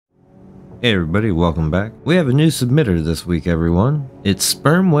Hey everybody, welcome back. We have a new submitter this week, everyone. It's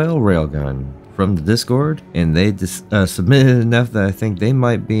Sperm Whale Railgun from the Discord, and they submitted enough that I think they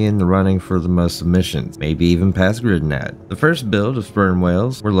might be in the running for the most submissions, maybe even past Gridnat. The first build of Sperm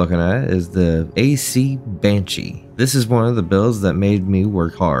Whales we're looking at is the AC Banshee. This is one of the builds that made me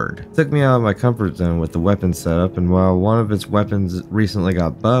work hard. It took me out of my comfort zone with the weapon setup, and while one of its weapons recently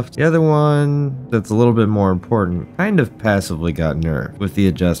got buffed, the other one, that's a little bit more important, kind of passively got nerfed with the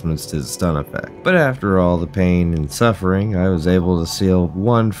adjustments to the stun effect. But after all the pain and suffering, I was able to seal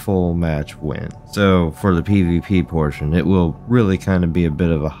one full match win. So for the PvP portion, it will really kind of be a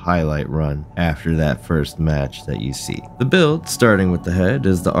bit of a highlight run after that first match that you see. The build, starting with the head,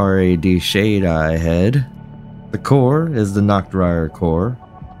 is the RAD Shade Eye head. The core is the Noctdryer core.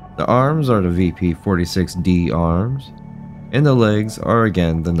 The arms are the VP46D arms. And the legs are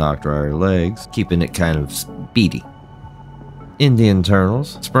again the Noctdryer legs, keeping it kind of speedy. In the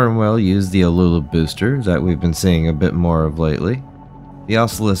internals, Sperm Whale used the Alula booster that we've been seeing a bit more of lately. The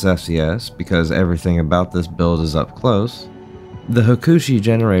Oculus FCS, because everything about this build is up close. The Hakushi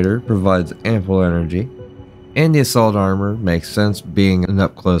generator provides ample energy. And the assault armor makes sense being an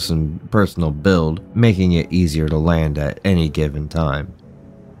up close and personal build, making it easier to land at any given time.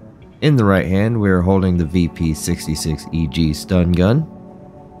 In the right hand we are holding the VP66EG stun gun.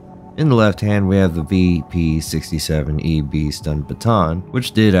 In the left hand we have the VP67EB stun baton,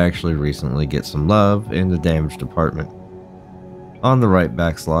 which did actually recently get some love in the damage department. On the right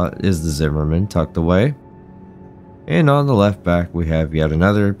back slot is the Zimmerman tucked away. And on the left back we have yet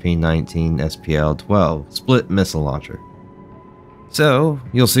another P19 SPL-12 split missile launcher. So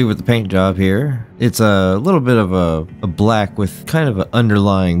you'll see with the paint job here, it's a little bit of a black with kind of an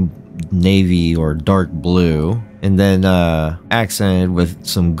underlying navy or dark blue, and then accented with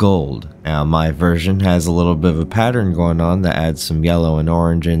some gold. Now my version has a little bit of a pattern going on that adds some yellow and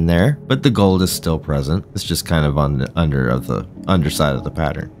orange in there, but the gold is still present. It's just kind of on the underside of the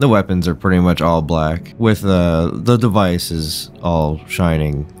pattern. The weapons are pretty much all black, with the devices all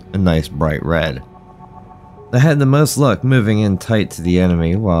shining a nice bright red. I had the most luck moving in tight to the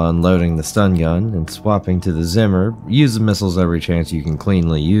enemy while unloading the stun gun and swapping to the Zimmer. Use the missiles every chance you can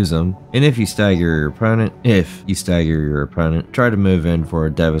cleanly use them, and if you stagger your opponent, try to move in for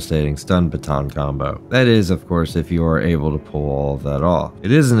a devastating stun baton combo. That is, of course, if you are able to pull all of that off.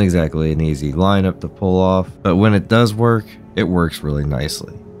 It isn't exactly an easy lineup to pull off, but when it does work, it works really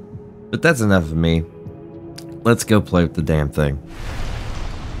nicely. But that's enough of me. Let's go play with the damn thing.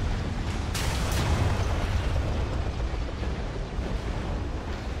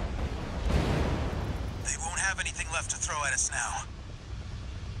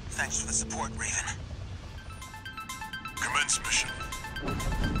 Thanks for the support, Raven. Commence mission.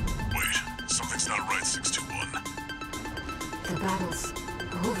 Wait, something's not right, 621. The battle's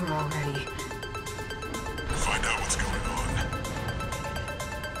over already. Find out what's going on.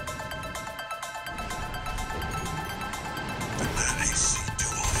 Did that AC do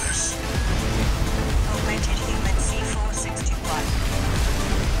all this? Augmented human C4621.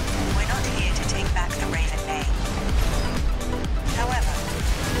 We're not here to take back the Raven name. However,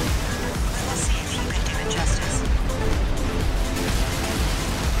 we'll see if you can do it justice.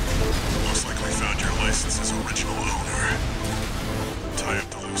 Looks like we found your license's original owner. Tie up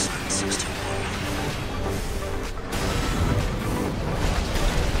the loose end,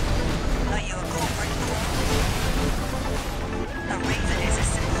 621. Are you a corporate core? A Raven is a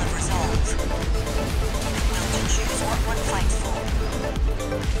symbol of resolve. Built to choose what one fights for.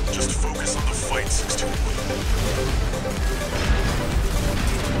 Just focus on the fight, 621.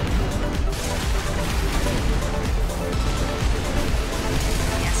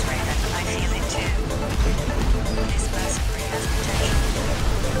 Yes, Raven, I feel it too. This mercenary has potential.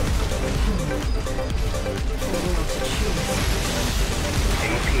 The world to choose.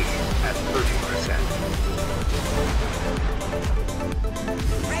 AP at 30%.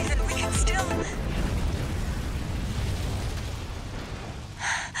 Raven, we can still...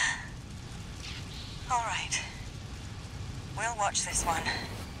 All right. We'll watch this one.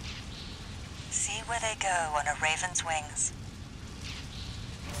 See where they go on a Raven's wings.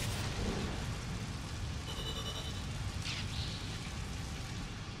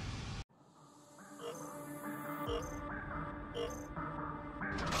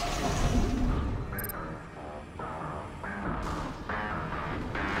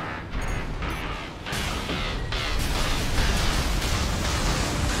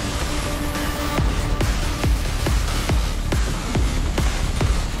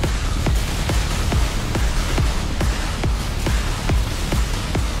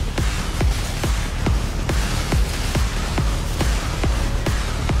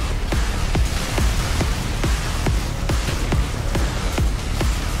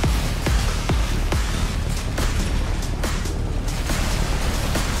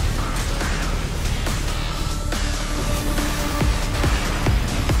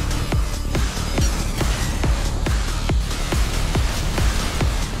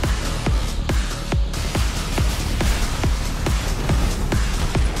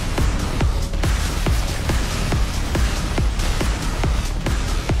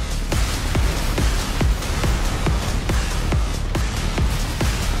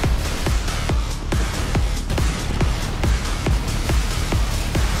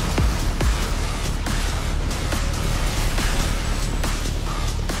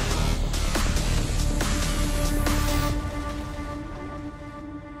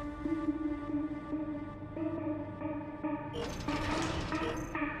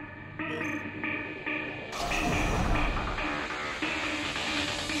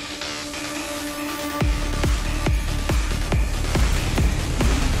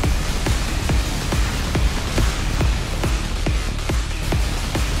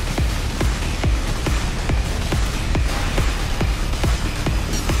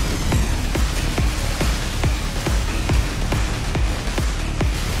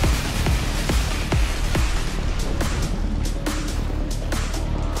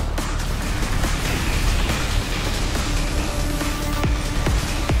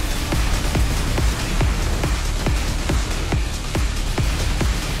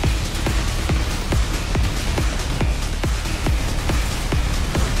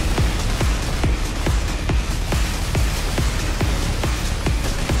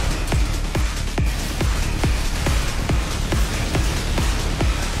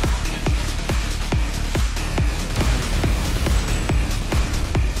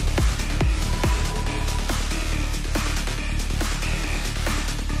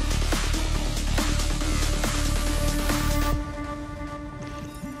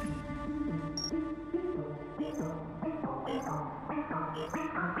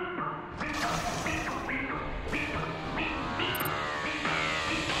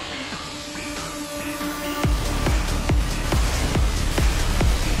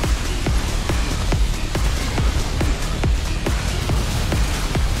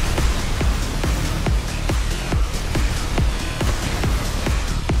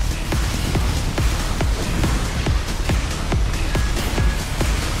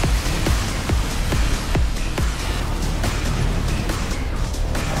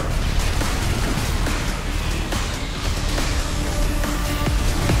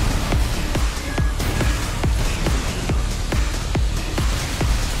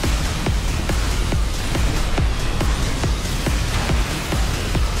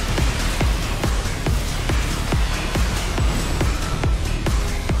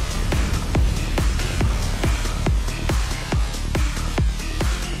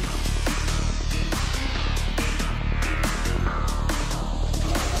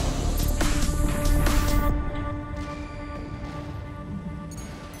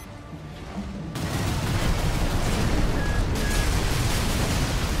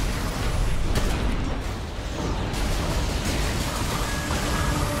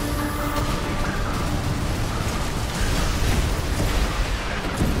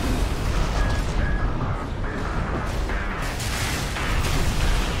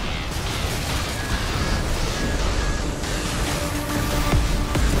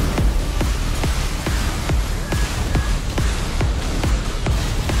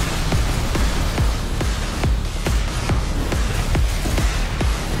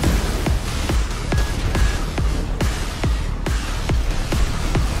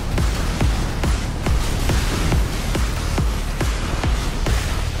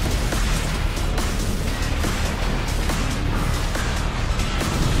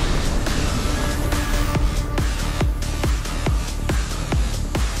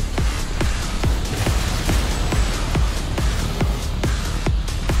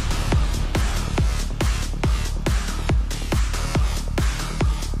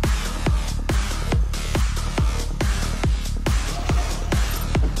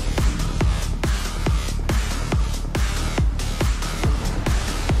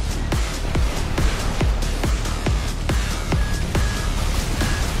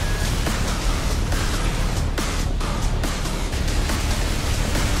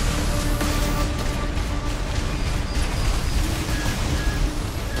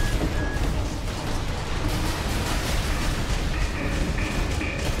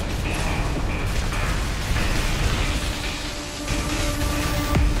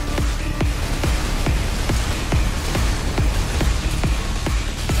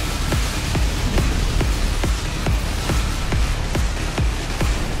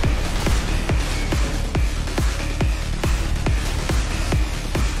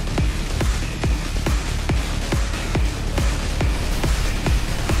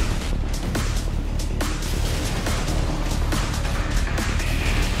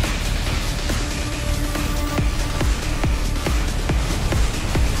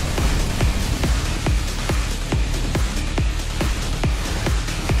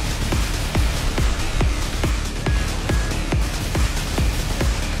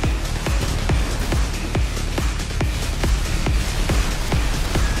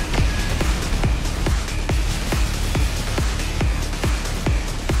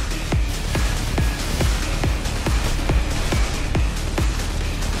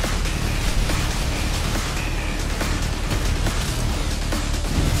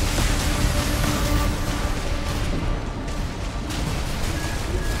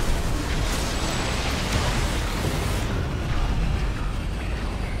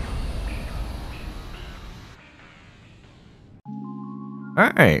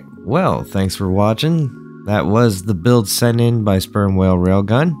 Alright, well, thanks for watching. That was the build sent in by Sperm Whale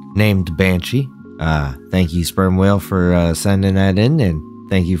Railgun, named Banshee. Thank you, Sperm Whale, for sending that in, and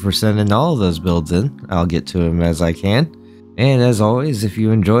thank you for sending all of those builds in. I'll get to them as I can. And as always, if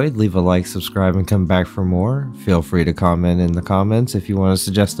you enjoyed, leave a like, subscribe, and come back for more. Feel free to comment in the comments if you want to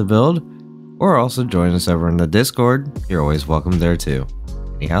suggest a build, or also join us over in the Discord. You're always welcome there too.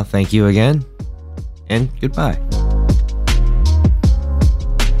 Anyhow, thank you again, and goodbye.